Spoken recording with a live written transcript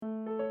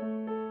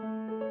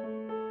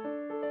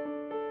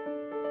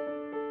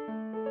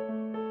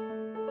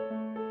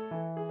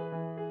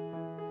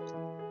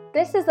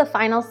This is the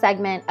final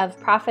segment of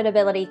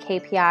Profitability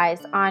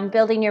KPIs on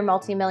building your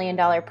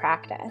multi-million-dollar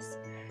practice.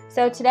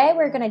 So today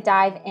we're going to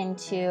dive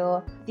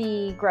into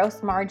the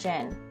gross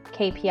margin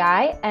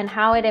KPI and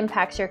how it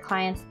impacts your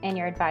clients and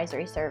your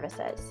advisory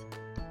services.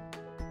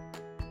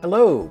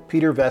 Hello,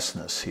 Peter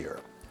Vesnes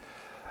here.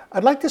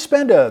 I'd like to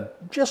spend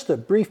just a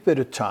brief bit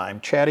of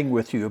time chatting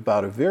with you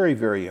about a very,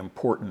 very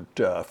important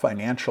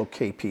financial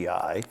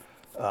KPI,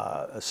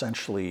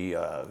 essentially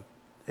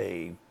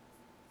a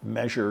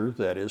measure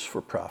that is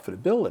for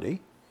profitability,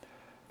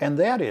 and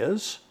that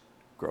is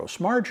gross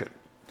margin.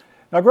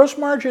 Now, gross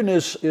margin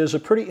is a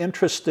pretty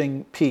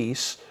interesting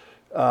piece.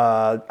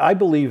 I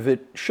believe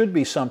it should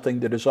be something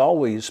that is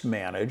always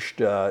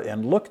managed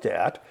and looked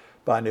at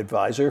by an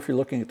advisor. If you're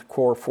looking at the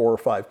core 4 or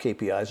 5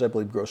 KPIs, I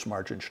believe gross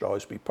margin should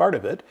always be part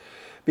of it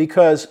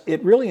because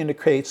it really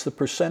indicates the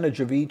percentage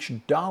of each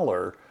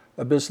dollar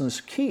a business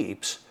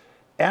keeps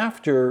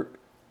after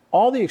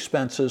all the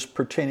expenses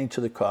pertaining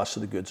to the cost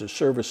of the goods or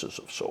services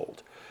have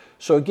sold.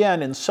 So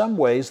again, in some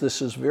ways,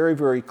 this is very,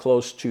 very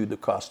close to the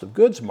cost of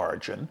goods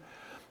margin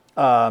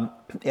and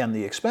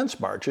the expense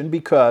margin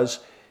because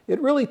it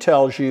really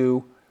tells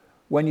you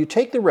when you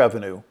take the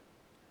revenue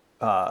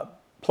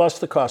plus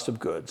the cost of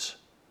goods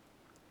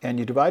and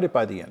you divide it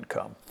by the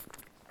income,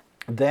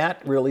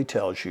 that really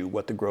tells you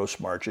what the gross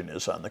margin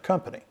is on the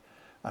company.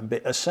 I'm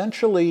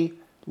essentially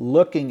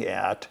looking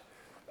at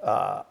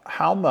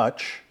how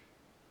much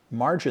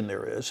margin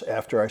there is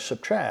after I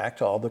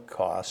subtract all the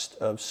cost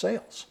of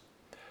sales.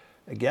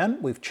 Again,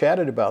 we've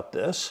chatted about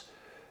this.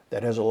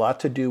 That has a lot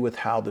to do with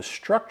how the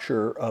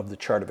structure of the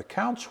chart of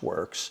accounts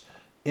works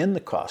in the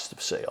cost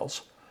of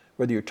sales,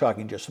 whether you're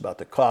talking just about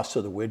the cost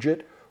of the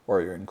widget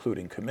or you're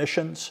including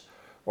commissions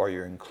or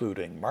you're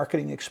including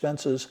marketing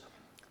expenses.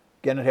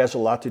 Again, it has a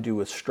lot to do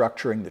with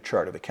structuring the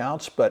chart of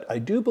accounts, but I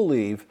do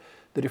believe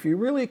that if you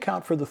really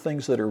account for the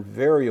things that are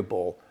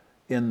variable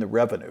in the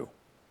revenue,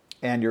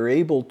 and you're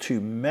able to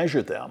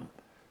measure them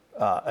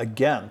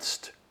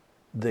against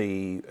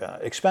the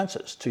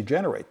expenses to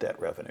generate that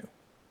revenue,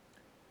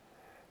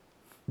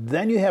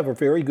 then you have a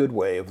very good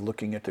way of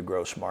looking at the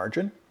gross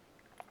margin.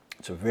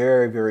 It's a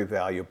very, very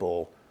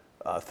valuable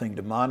thing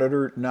to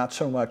monitor, not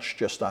so much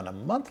just on a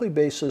monthly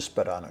basis,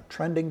 but on a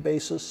trending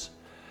basis.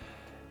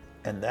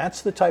 And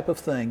that's the type of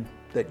thing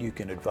that you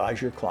can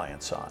advise your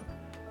clients on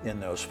in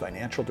those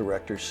financial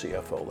director,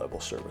 CFO level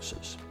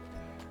services.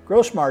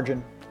 Gross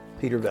margin,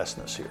 Peter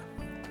Vesnes here.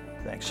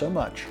 Thanks so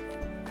much.